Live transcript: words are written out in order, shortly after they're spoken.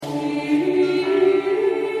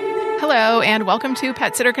Hello, and welcome to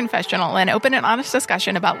Pet Sitter Confessional, an open and honest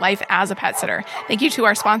discussion about life as a pet sitter. Thank you to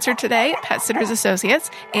our sponsor today, Pet Sitters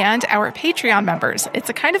Associates, and our Patreon members. It's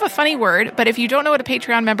a kind of a funny word, but if you don't know what a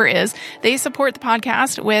Patreon member is, they support the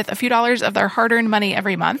podcast with a few dollars of their hard-earned money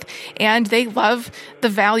every month, and they love the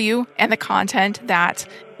value and the content that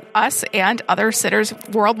us and other sitters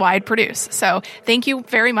worldwide produce. So thank you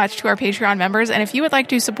very much to our Patreon members. And if you would like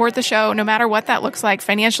to support the show, no matter what that looks like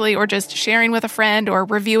financially or just sharing with a friend or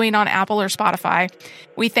reviewing on Apple or Spotify,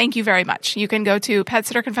 we thank you very much. You can go to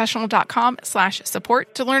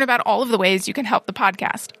petsitterconfessional.com/support to learn about all of the ways you can help the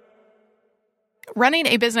podcast. Running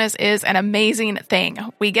a business is an amazing thing.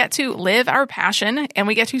 We get to live our passion and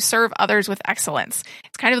we get to serve others with excellence.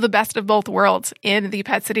 It's kind of the best of both worlds in the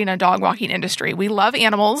pet sitting and dog walking industry. We love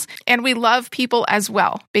animals and we love people as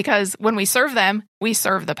well, because when we serve them, we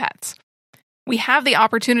serve the pets. We have the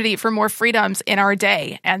opportunity for more freedoms in our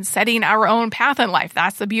day and setting our own path in life.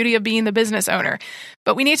 That's the beauty of being the business owner.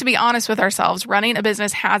 But we need to be honest with ourselves. Running a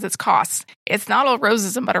business has its costs. It's not all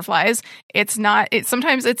roses and butterflies.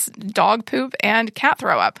 Sometimes it's dog poop and cat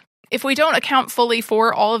throw up. If we don't account fully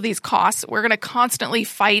for all of these costs, we're going to constantly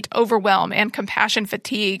fight overwhelm and compassion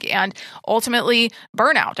fatigue and ultimately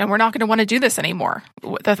burnout. And we're not going to want to do this anymore.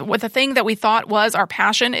 The thing that we thought was our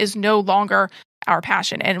passion is no longer our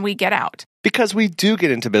passion, and we get out. Because we do get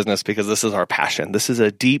into business because this is our passion. This is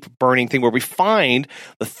a deep burning thing where we find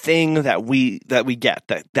the thing that we get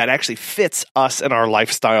that actually fits us and our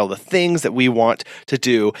lifestyle, the things that we want to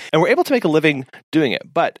do, and we're able to make a living doing it.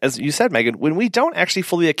 But as you said, Megan, when we don't actually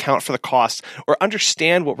fully account for the costs or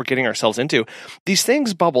understand what we're getting ourselves into, these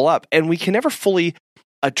things bubble up and we can never fully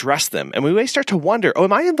address them. And we may start to wonder,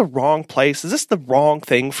 am I in the wrong place? Is this the wrong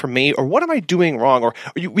thing for me? Or what am I doing wrong? Or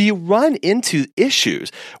we run into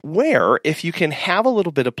issues where if you can have a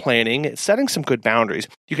little bit of planning, setting some good boundaries,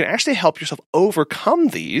 you can actually help yourself overcome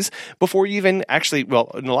these before you even actually,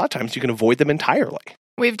 well, in a lot of times you can avoid them entirely.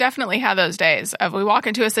 We've definitely had those days of we walk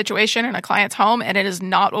into a situation in a client's home and it is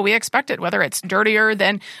not what we expected, whether it's dirtier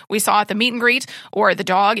than we saw at the meet and greet or the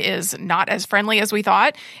dog is not as friendly as we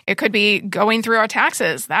thought. It could be going through our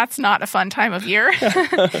taxes. That's not a fun time of year.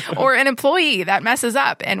 Or an employee that messes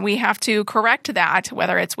up and we have to correct that,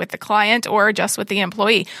 whether it's with the client or just with the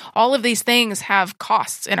employee. All of these things have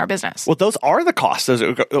costs in our business. Well, those are the costs. Those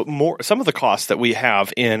are some of the costs that we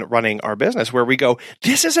have in running our business where we go,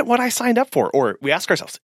 this isn't what I signed up for. Or we ask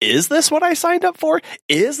ourselves, is this what I signed up for?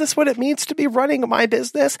 Is this what it means to be running my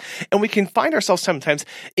business? And we can find ourselves sometimes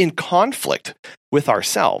in conflict with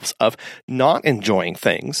ourselves of not enjoying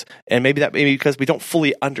things. And maybe because we don't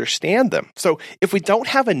fully understand them. So if we don't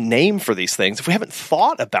have a name for these things, if we haven't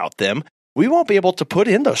thought about them, we won't be able to put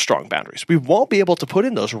in those strong boundaries. We won't be able to put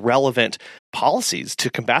in those relevant policies to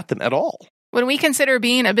combat them at all. When we consider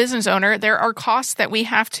being a business owner, there are costs that we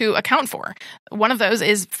have to account for. One of those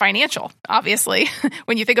is financial, obviously.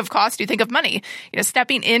 When you think of cost, you think of money.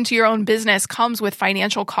 Stepping into your own business comes with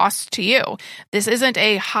financial costs to you. This isn't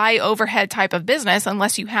a high overhead type of business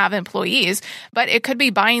unless you have employees, but it could be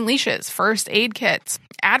buying leashes, first aid kits,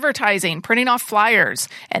 advertising, printing off flyers.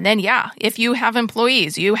 And then, if you have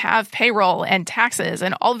employees, you have payroll and taxes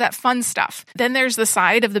and all of that fun stuff. Then there's the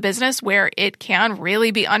side of the business where it can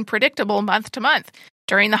really be unpredictable month to month.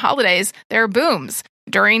 During the holidays, there are booms.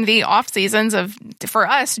 During the off seasons for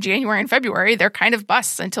us, January and February, they're kind of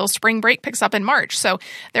busts until spring break picks up in March. So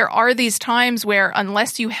there are these times where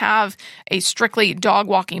unless you have a strictly dog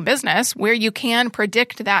walking business where you can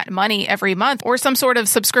predict that money every month or some sort of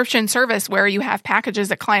subscription service where you have packages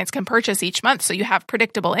that clients can purchase each month so you have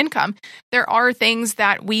predictable income, there are things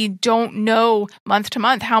that we don't know month to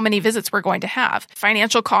month how many visits we're going to have.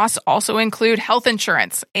 Financial costs also include health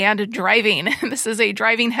insurance and driving. This is a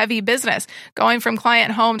driving heavy business, going from client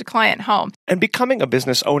home to client home. And becoming a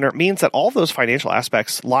business owner means that all those financial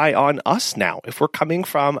aspects lie on us now. If we're coming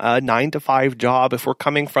from a 9-to-5 job, if we're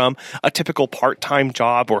coming from a typical part-time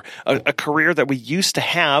job or a career that we used to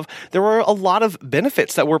have, there were a lot of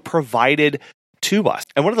benefits that were provided to us.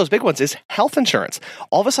 And one of those big ones is health insurance.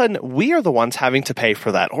 All of a sudden, we are the ones having to pay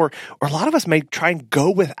for that. Or a lot of us may try and go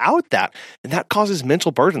without that. And that causes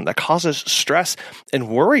mental burden. That causes stress and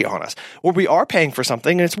worry on us. Or we are paying for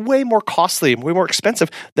something and it's way more costly and way more expensive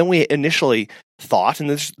than we initially thought. And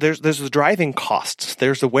there's the driving costs.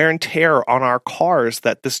 There's the wear and tear on our cars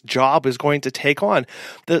that this job is going to take on.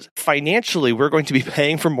 Financially, we're going to be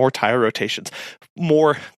paying for more tire rotations,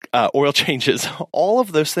 more oil changes. All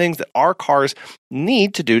of those things that our cars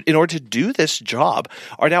need to do in order to do this job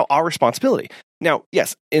are now our responsibility. Now,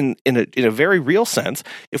 yes, in a very real sense,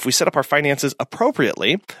 if we set up our finances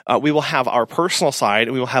appropriately, we will have our personal side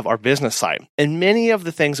and we will have our business side. And many of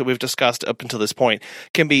the things that we've discussed up until this point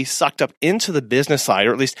can be sucked up into the business side,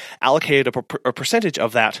 or at least allocated a percentage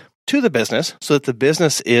of that to the business so that the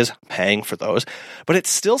business is paying for those. But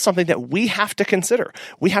it's still something that we have to consider.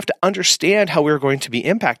 We have to understand how we're going to be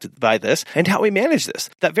impacted by this and how we manage this.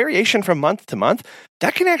 That variation from month to month,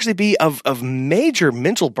 that can actually be of major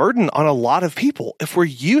mental burden on a lot of people if we're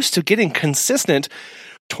used to getting consistent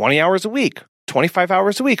 20 hours a week, 25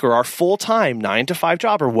 hours a week, or our full-time 9-to-5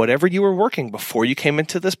 job, or whatever you were working before you came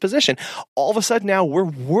into this position. All of a sudden now we're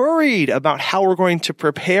worried about how we're going to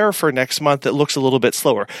prepare for next month that looks a little bit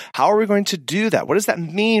slower. How are we going to do that? What does that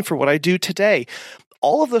mean for what I do today?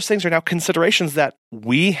 All of those things are now considerations that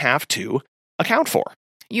we have to account for.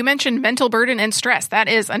 You mentioned mental burden and stress. That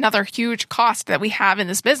is another huge cost that we have in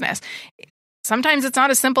this business. Sometimes it's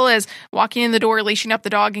not as simple as walking in the door, leashing up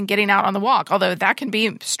the dog, and getting out on the walk, although that can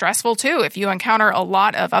be stressful too if you encounter a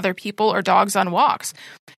lot of other people or dogs on walks.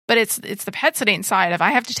 But it's the pet sitting side of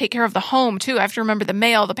I have to take care of the home too. I have to remember the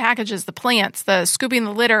mail, the packages, the plants, the scooping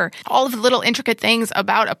the litter, all of the little intricate things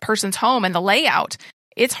about a person's home and the layout.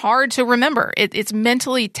 It's hard to remember. It's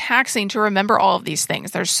mentally taxing to remember all of these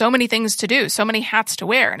things. There's so many things to do, so many hats to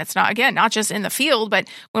wear. And it's not just in the field, but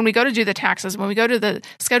when we go to do the taxes, when we go to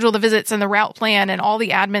schedule the visits and the route plan and all the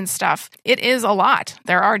admin stuff, it is a lot.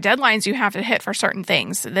 There are deadlines you have to hit for certain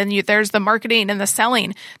things. Then there's the marketing and the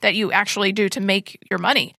selling that you actually do to make your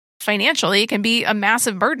money. Financially, it can be a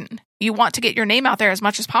massive burden. You want to get your name out there as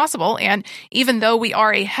much as possible. And even though we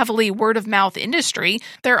are a heavily word-of-mouth industry,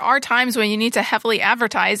 there are times when you need to heavily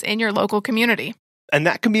advertise in your local community. And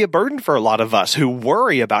that can be a burden for a lot of us who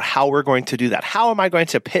worry about how we're going to do that. How am I going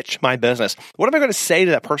to pitch my business? What am I going to say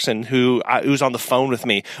to that person who's on the phone with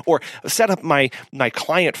me? Or set up my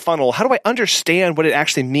client funnel? How do I understand what it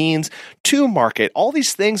actually means to market? All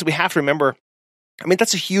these things we have to remember. I mean,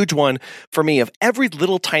 that's a huge one for me of every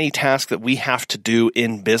little tiny task that we have to do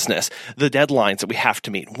in business, the deadlines that we have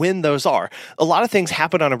to meet, when those are. A lot of things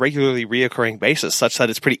happen on a regularly reoccurring basis such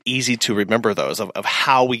that it's pretty easy to remember those of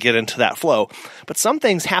how we get into that flow. But some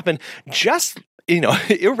things happen just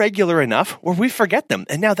irregular enough where we forget them.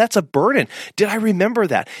 And now that's a burden. Did I remember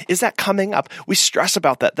that? Is that coming up? We stress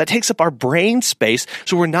about that. That takes up our brain space,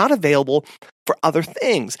 so we're not available for other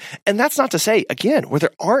things. And that's not to say, again, where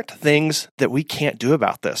there aren't things that we can't do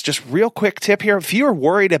about this. Just real quick tip here. If you are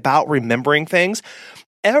worried about remembering things,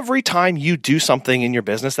 every time you do something in your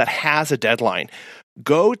business that has a deadline,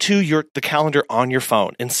 go to the calendar on your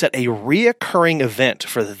phone and set a reoccurring event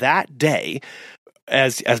for that day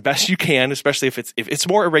as best you can, especially if it's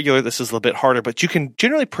more irregular. This is a little bit harder, but you can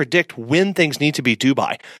generally predict when things need to be due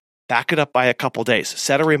by. Back it up by a couple days,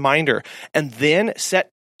 set a reminder, and then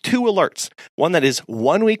set 2 alerts, one that is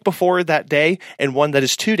 1 week before that day and one that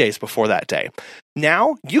is 2 days before that day.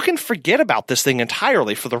 Now you can forget about this thing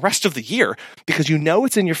entirely for the rest of the year because you know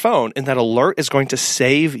it's in your phone, and that alert is going to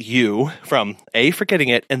save you from A, forgetting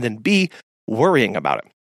it, and then B, worrying about it.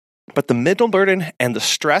 But the mental burden and the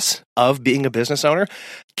stress of being a business owner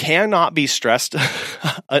cannot be stressed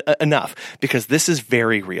enough because this is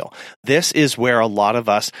very real. This is where a lot of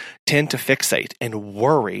us tend to fixate and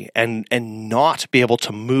worry and not be able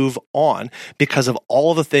to move on because of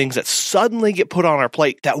all the things that suddenly get put on our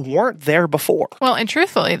plate that weren't there before. Well, and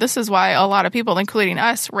truthfully, this is why a lot of people, including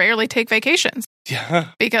us, rarely take vacations. Yeah.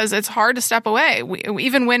 Because it's hard to step away.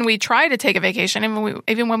 Even when we try to take a vacation,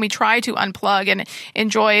 even when we try to unplug and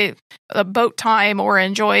enjoy a boat time or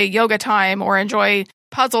enjoy yoga time or enjoy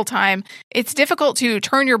puzzle time, it's difficult to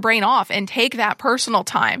turn your brain off and take that personal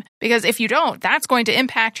time. Because if you don't, that's going to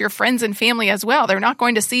impact your friends and family as well. They're not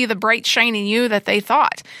going to see the bright, shiny you that they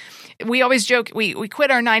thought. We always joke we quit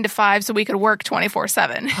our 9-to-5 so we could work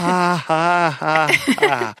 24/7.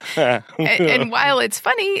 And while it's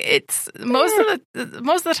funny, it's most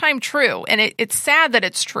of the time true, and it's sad that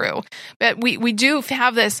it's true. But we do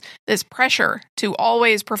have this pressure to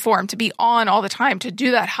always perform, to be on all the time, to do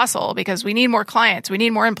that hustle because we need more clients, we need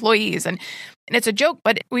more employees, and it's a joke,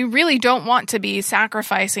 but we really don't want to be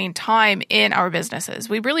sacrificing time in our businesses.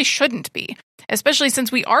 We really shouldn't be, especially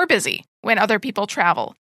since we are busy when other people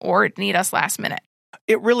travel or need us last minute.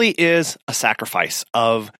 It really is a sacrifice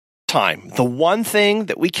of time. The one thing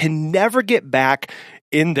that we can never get back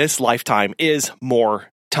in this lifetime is more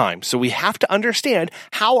time. So we have to understand,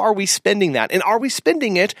 how are we spending that? And are we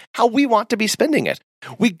spending it how we want to be spending it?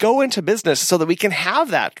 We go into business so that we can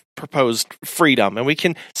have that proposed freedom and we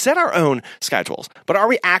can set our own schedules. But are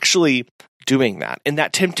we actually doing that? And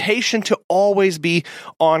that temptation to always be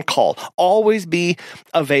on call, always be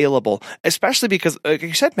available, especially because, like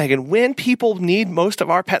you said, Megan, when people need most of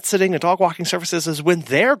our pet sitting and dog walking services is when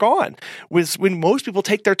they're gone. When most people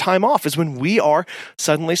take their time off is when we are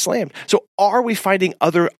suddenly slammed. So are we finding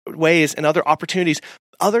other ways and other opportunities,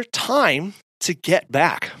 other time to get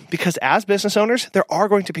back? Because as business owners, there are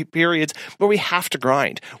going to be periods where we have to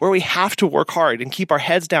grind, where we have to work hard and keep our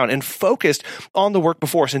heads down and focused on the work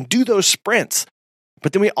before us and do those sprints.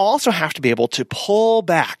 But then we also have to be able to pull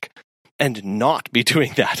back and not be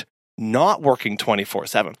doing that, not working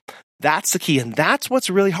 24/7. That's the key. And that's what's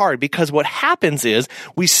really hard, because what happens is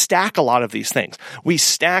we stack a lot of these things. We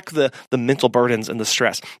stack the mental burdens and the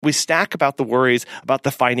stress. We stack about the worries, about the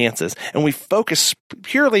finances, and we focus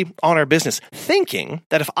purely on our business, thinking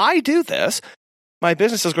that if I do this, my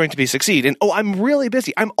business is going to succeed. And I'm really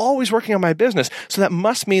busy. I'm always working on my business. So that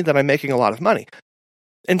must mean that I'm making a lot of money.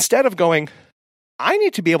 Instead of going, I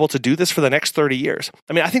need to be able to do this for the next 30 years.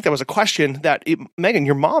 I mean, I think that was a question that Megan,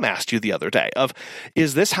 your mom asked you the other day of,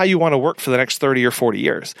 is this how you want to work for the next 30 or 40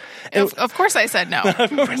 years? And of course I said no.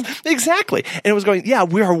 Exactly. And it was going, yeah,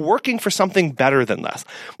 we are working for something better than this.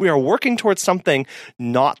 We are working towards something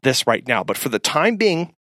not this right now, but for the time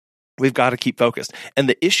being, we've got to keep focused. And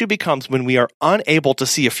the issue becomes when we are unable to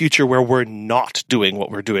see a future where we're not doing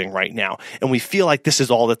what we're doing right now, and we feel like this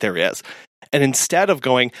is all that there is. And instead of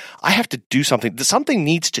going, I have to do something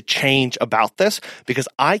needs to change about this because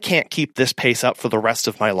I can't keep this pace up for the rest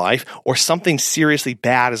of my life, or something seriously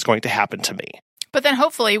bad is going to happen to me. But then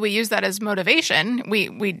hopefully we use that as motivation.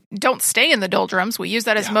 We don't stay in the doldrums. We use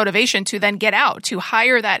that as motivation to then get out, to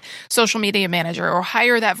hire that social media manager or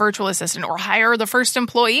hire that virtual assistant or hire the first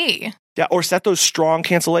employee. Yeah, or set those strong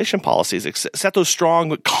cancellation policies, set those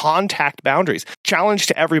strong contact boundaries. Challenge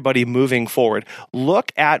to everybody moving forward.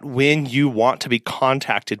 Look at when you want to be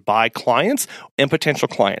contacted by clients and potential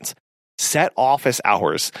clients. Set office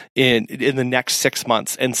hours in the next 6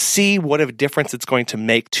 months and see what a difference it's going to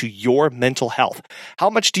make to your mental health.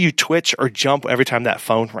 How much do you twitch or jump every time that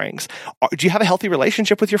phone rings? Do you have a healthy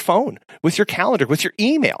relationship with your phone, with your calendar, with your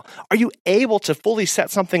email? Are you able to fully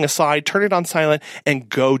set something aside, turn it on silent, and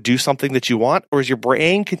go do something that you want? Or is your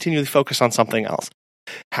brain continually focused on something else?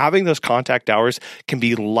 Having those contact hours can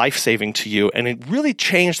be life-saving to you, and it really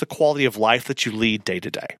change the quality of life that you lead day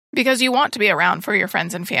to day. Because you want to be around for your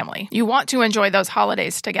friends and family. You want to enjoy those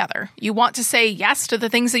holidays together. You want to say yes to the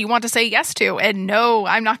things that you want to say yes to. And no,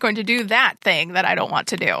 I'm not going to do that thing that I don't want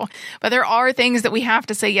to do. But there are things that we have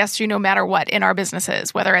to say yes to no matter what in our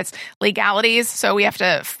businesses, whether it's legalities, so we have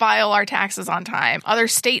to file our taxes on time, other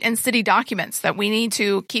state and city documents that we need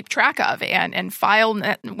to keep track of and file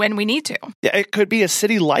when we need to. Yeah, it could be a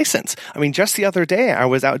city license. I mean, just the other day, I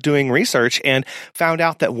was out doing research and found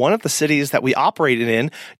out that one of the cities that we operated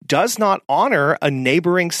in does not honor a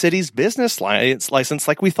neighboring city's business license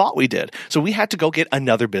like we thought we did. So we had to go get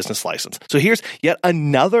another business license. So here's yet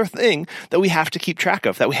another thing that we have to keep track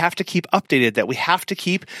of, that we have to keep updated, that we have to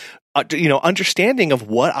keep understanding of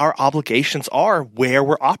what our obligations are, where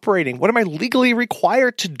we're operating. What am I legally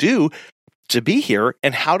required to do to be here,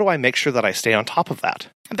 and how do I make sure that I stay on top of that?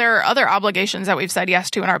 There are other obligations that we've said yes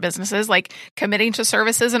to in our businesses, like committing to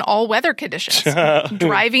services in all weather conditions,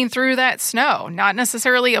 driving through that snow, not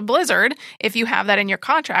necessarily a blizzard if you have that in your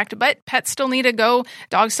contract, but pets still need to go,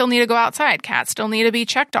 dogs still need to go outside, cats still need to be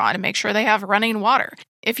checked on and make sure they have running water.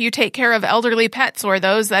 If you take care of elderly pets or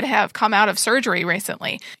those that have come out of surgery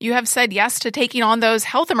recently, you have said yes to taking on those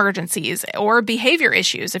health emergencies or behavior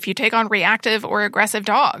issues if you take on reactive or aggressive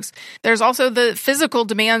dogs. There's also the physical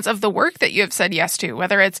demands of the work that you have said yes to,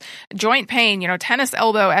 whether it's joint pain, tennis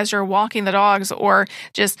elbow as you're walking the dogs, or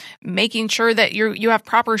just making sure that you have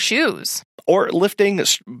proper shoes. Or lifting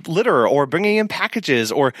litter, or bringing in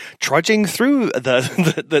packages, or trudging through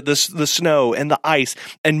the snow and the ice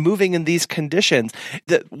and moving in these conditions.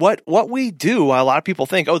 What we do, a lot of people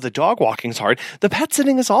think, the dog walking is hard. The pet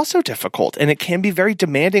sitting is also difficult, and it can be very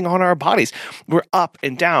demanding on our bodies. We're up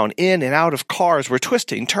and down, in and out of cars. We're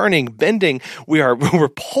twisting, turning, bending. We're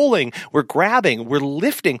pulling, we're grabbing, we're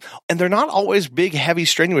lifting, and they're not always big, heavy,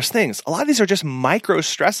 strenuous things. A lot of these are just micro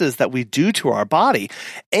stresses that we do to our body,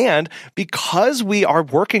 and because we are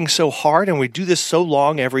working so hard and we do this so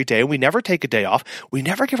long every day, we never take a day off, we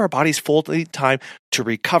never give our bodies full time to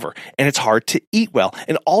recover, and it's hard to eat well.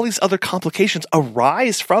 And all these other complications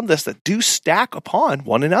arise from this that do stack upon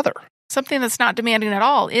one another. Something that's not demanding at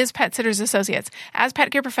all is Pet Sitters Associates. As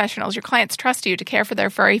pet care professionals, your clients trust you to care for their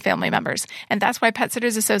furry family members, and that's why Pet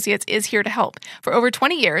Sitters Associates is here to help. For over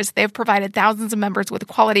 20 years, they've provided thousands of members with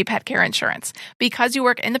quality pet care insurance. Because you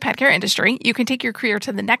work in the pet care industry, you can take your career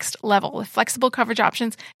to the next level with flexible coverage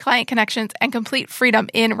options, client connections, and complete freedom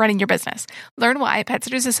in running your business. Learn why Pet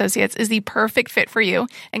Sitters Associates is the perfect fit for you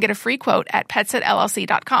and get a free quote at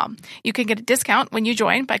PetSitLLC.com. You can get a discount when you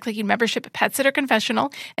join by clicking Membership Pet Sitter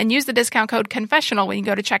Confessional and use the discount code CONFESSIONAL when you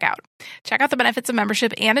go to checkout. Check out the benefits of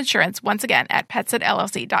membership and insurance once again at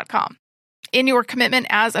PetSitLLC.com. In your commitment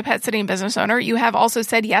as a pet sitting business owner, you have also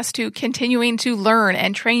said yes to continuing to learn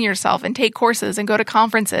and train yourself and take courses and go to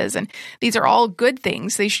conferences. And these are all good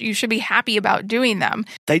things. You should be happy about doing them.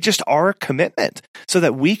 They just are a commitment so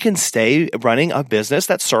that we can stay running a business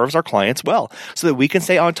that serves our clients well, so that we can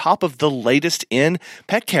stay on top of the latest in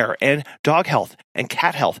pet care and dog health and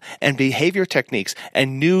cat health and behavior techniques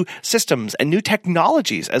and new systems and new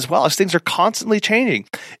technologies, as well as things are constantly changing.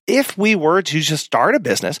 If we were to just start a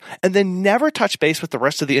business and then never touch base with the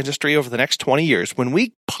rest of the industry over the next 20 years, when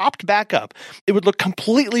we popped back up, it would look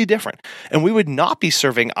completely different and we would not be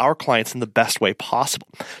serving our clients in the best way possible.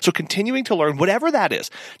 So continuing to learn, whatever that is,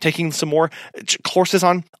 taking some more courses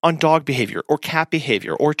on dog behavior or cat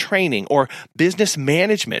behavior or training or business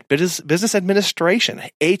management, business administration,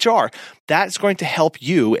 HR, that is going to help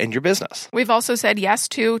you and your business. We've also said yes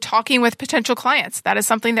to talking with potential clients. That is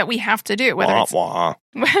something that we have to do, whether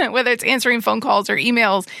it's answering phone calls or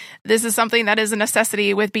emails. This is something that is a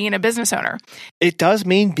necessity with being a business owner. It does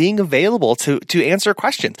mean being available to answer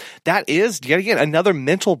questions. That is, yet again, another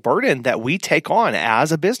mental burden that we take on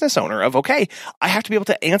as a business owner of, okay, I have to be able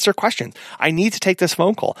to answer questions. I need to take this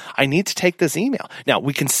phone call. I need to take this email. Now,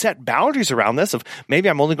 we can set boundaries around this of maybe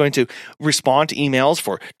I'm only going to respond to emails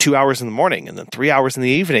for 2 hours in the morning and then 3 hours in the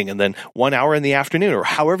evening and then 1 hour in the afternoon, or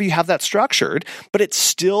however you have that structured, but it's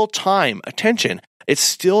still time, attention. It's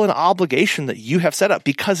still an obligation that you have set up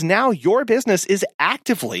because now your business is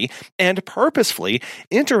actively and purposefully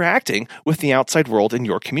interacting with the outside world in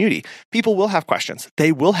your community. People will have questions.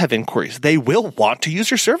 They will have inquiries. They will want to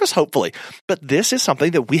use your service, hopefully. But this is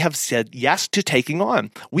something that we have said yes to taking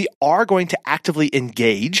on. We are going to actively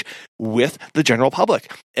engage with the general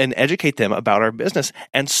public and educate them about our business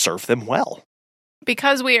and serve them well.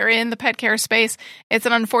 Because we are in the pet care space, it's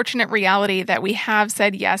an unfortunate reality that we have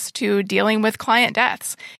said yes to dealing with client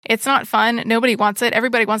deaths. It's not fun. Nobody wants it.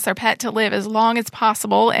 Everybody wants their pet to live as long as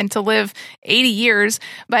possible and to live 80 years,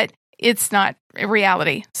 but it's not a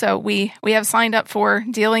reality. So we have signed up for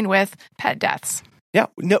dealing with pet deaths. Yeah,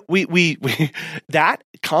 no, we that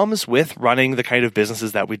comes with running the kind of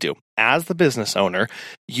businesses that we do. As the business owner,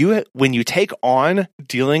 when you take on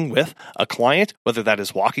dealing with a client, whether that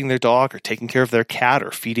is walking their dog or taking care of their cat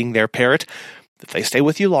or feeding their parrot, if they stay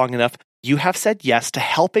with you long enough, you have said yes to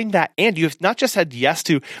helping that, and you have not just said yes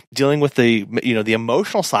to dealing with the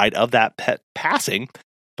emotional side of that pet passing,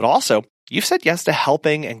 but also you've said yes to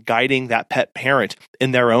helping and guiding that pet parent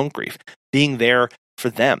in their own grief, being there for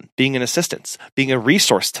them, being an assistance, being a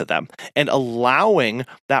resource to them, and allowing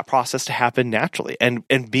that process to happen naturally and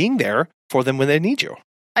being there for them when they need you.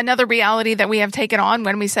 Another reality that we have taken on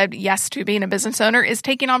when we said yes to being a business owner is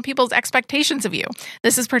taking on people's expectations of you.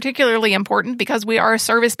 This is particularly important because we are a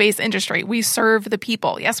service-based industry. We serve the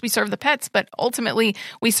people. Yes, we serve the pets, but ultimately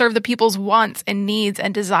we serve the people's wants and needs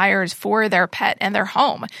and desires for their pet and their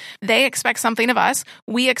home. They expect something of us,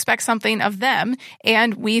 we expect something of them,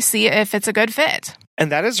 and we see if it's a good fit.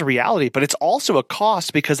 And that is a reality, but it's also a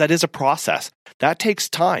cost because that is a process. That takes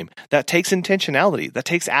time. That takes intentionality. That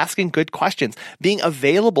takes asking good questions, being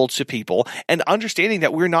available to people, and understanding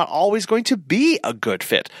that we're not always going to be a good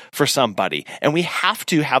fit for somebody. And we have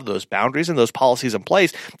to have those boundaries and those policies in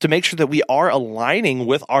place to make sure that we are aligning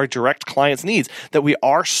with our direct clients' needs, that we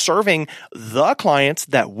are serving the clients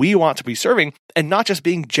that we want to be serving, and not just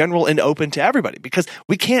being general and open to everybody, because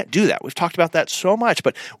we can't do that. We've talked about that so much,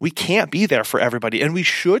 but we can't be there for everybody, and we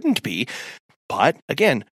shouldn't be. But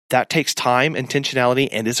again, that takes time, intentionality,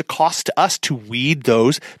 and is a cost to us to weed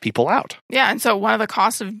those people out. Yeah, and so one of the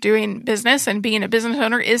costs of doing business and being a business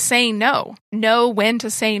owner is saying no. Know when to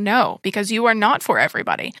say no, because you are not for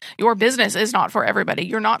everybody. Your business is not for everybody.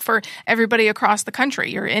 You're not for everybody across the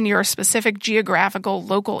country. You're in your specific geographical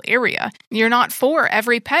local area. You're not for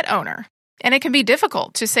every pet owner. And it can be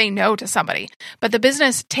difficult to say no to somebody, but the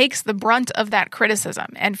business takes the brunt of that criticism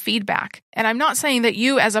and feedback. And I'm not saying that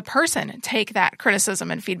you as a person take that criticism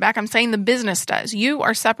and feedback. I'm saying the business does. You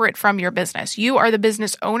are separate from your business. You are the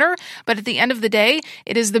business owner, but at the end of the day,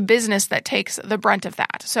 it is the business that takes the brunt of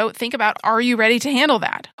that. So think about, are you ready to handle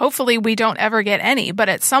that? Hopefully we don't ever get any, but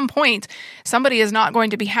at some point, somebody is not going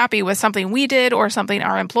to be happy with something we did or something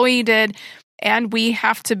our employee did. And we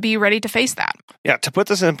have to be ready to face that. Yeah, to put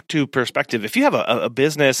this into perspective, if you have a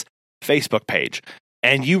business Facebook page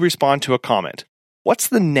and you respond to a comment, what's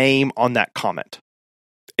the name on that comment?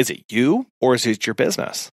 Is it you or is it your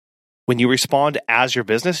business? When you respond as your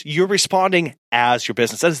business, you're responding as your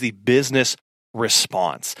business. That is the business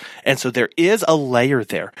response. And so there is a layer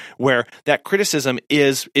there where that criticism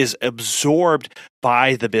is absorbed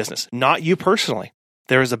by the business, not you personally.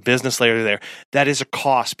 There is a business layer there. That is a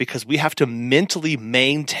cost because we have to mentally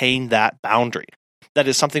maintain that boundary. That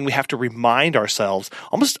is something we have to remind ourselves,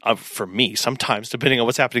 almost for me, sometimes, depending on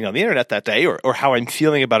what's happening on the internet that day or how I'm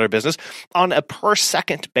feeling about our business, on a per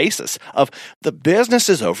second basis of the business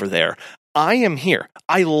is over there. I am here.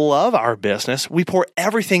 I love our business. We pour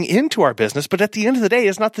everything into our business, but at the end of the day,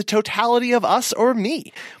 it's not the totality of us or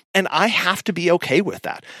me. And I have to be okay with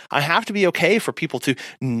that. I have to be okay for people to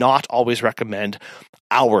not always recommend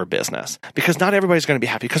our business because not everybody's going to be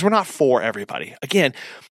happy because we're not for everybody. Again,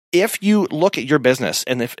 if you look at your business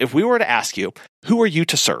and if we were to ask you, who are you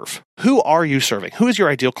to serve? Who are you serving? Who is your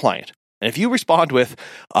ideal client? And if you respond with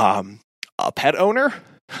a pet owner,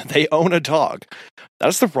 they own a dog. That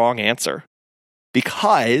is the wrong answer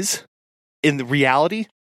because in the reality,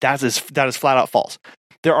 that is flat out false.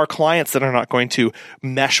 There are clients that are not going to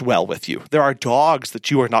mesh well with you. There are dogs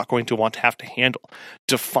that you are not going to want to have to handle.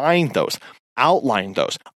 Define those, outline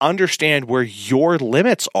those, understand where your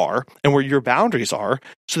limits are and where your boundaries are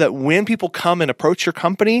so that when people come and approach your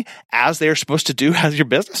company as they're supposed to do as your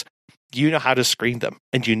business, you know how to screen them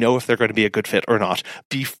and you know if they're going to be a good fit or not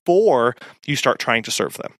before you start trying to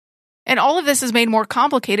serve them. And all of this is made more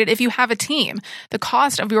complicated if you have a team. The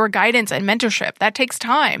cost of your guidance and mentorship, that takes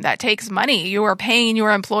time, that takes money. You are paying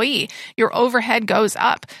your employee. Your overhead goes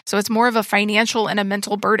up. So it's more of a financial and a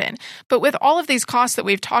mental burden. But with all of these costs that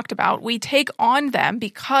we've talked about, we take on them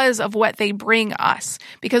because of what they bring us.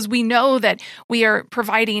 Because we know that we are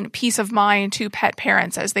providing peace of mind to pet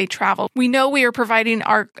parents as they travel. We know we are providing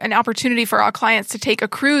an opportunity for our clients to take a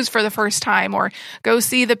cruise for the first time or go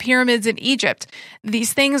see the pyramids in Egypt.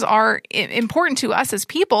 These things are important to us as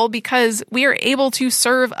people because we are able to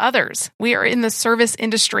serve others. We are in the service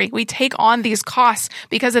industry. We take on these costs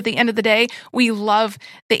because at the end of the day, we love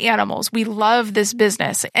the animals. We love this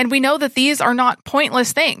business. And we know that these are not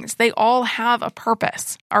pointless things. They all have a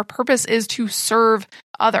purpose. Our purpose is to serve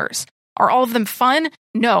others. Are all of them fun?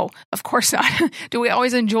 No, of course not. Do we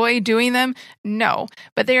always enjoy doing them? No,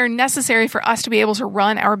 but they are necessary for us to be able to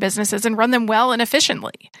run our businesses and run them well and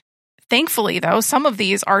efficiently. Thankfully, though, some of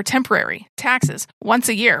these are temporary. Taxes, once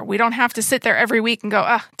a year. We don't have to sit there every week and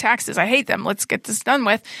go, taxes, I hate them. Let's get this done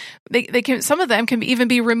with. Some of them can even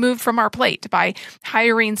be removed from our plate by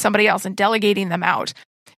hiring somebody else and delegating them out.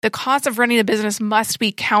 The cost of running a business must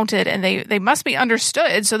be counted and they must be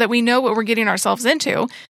understood so that we know what we're getting ourselves into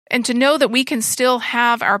and to know that we can still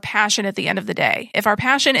have our passion at the end of the day. If our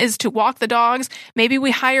passion is to walk the dogs, maybe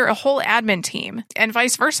we hire a whole admin team and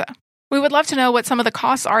vice versa. We would love to know what some of the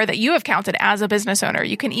costs are that you have counted as a business owner.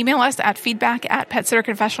 You can email us at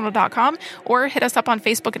feedback@PetSitterConfessional.com or hit us up on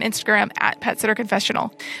Facebook and Instagram at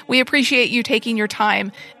PetSitterConfessional. We appreciate you taking your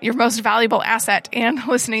time, your most valuable asset, and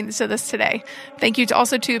listening to this today. Thank you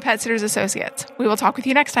also to Pet Sitters Associates. We will talk with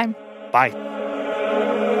you next time. Bye.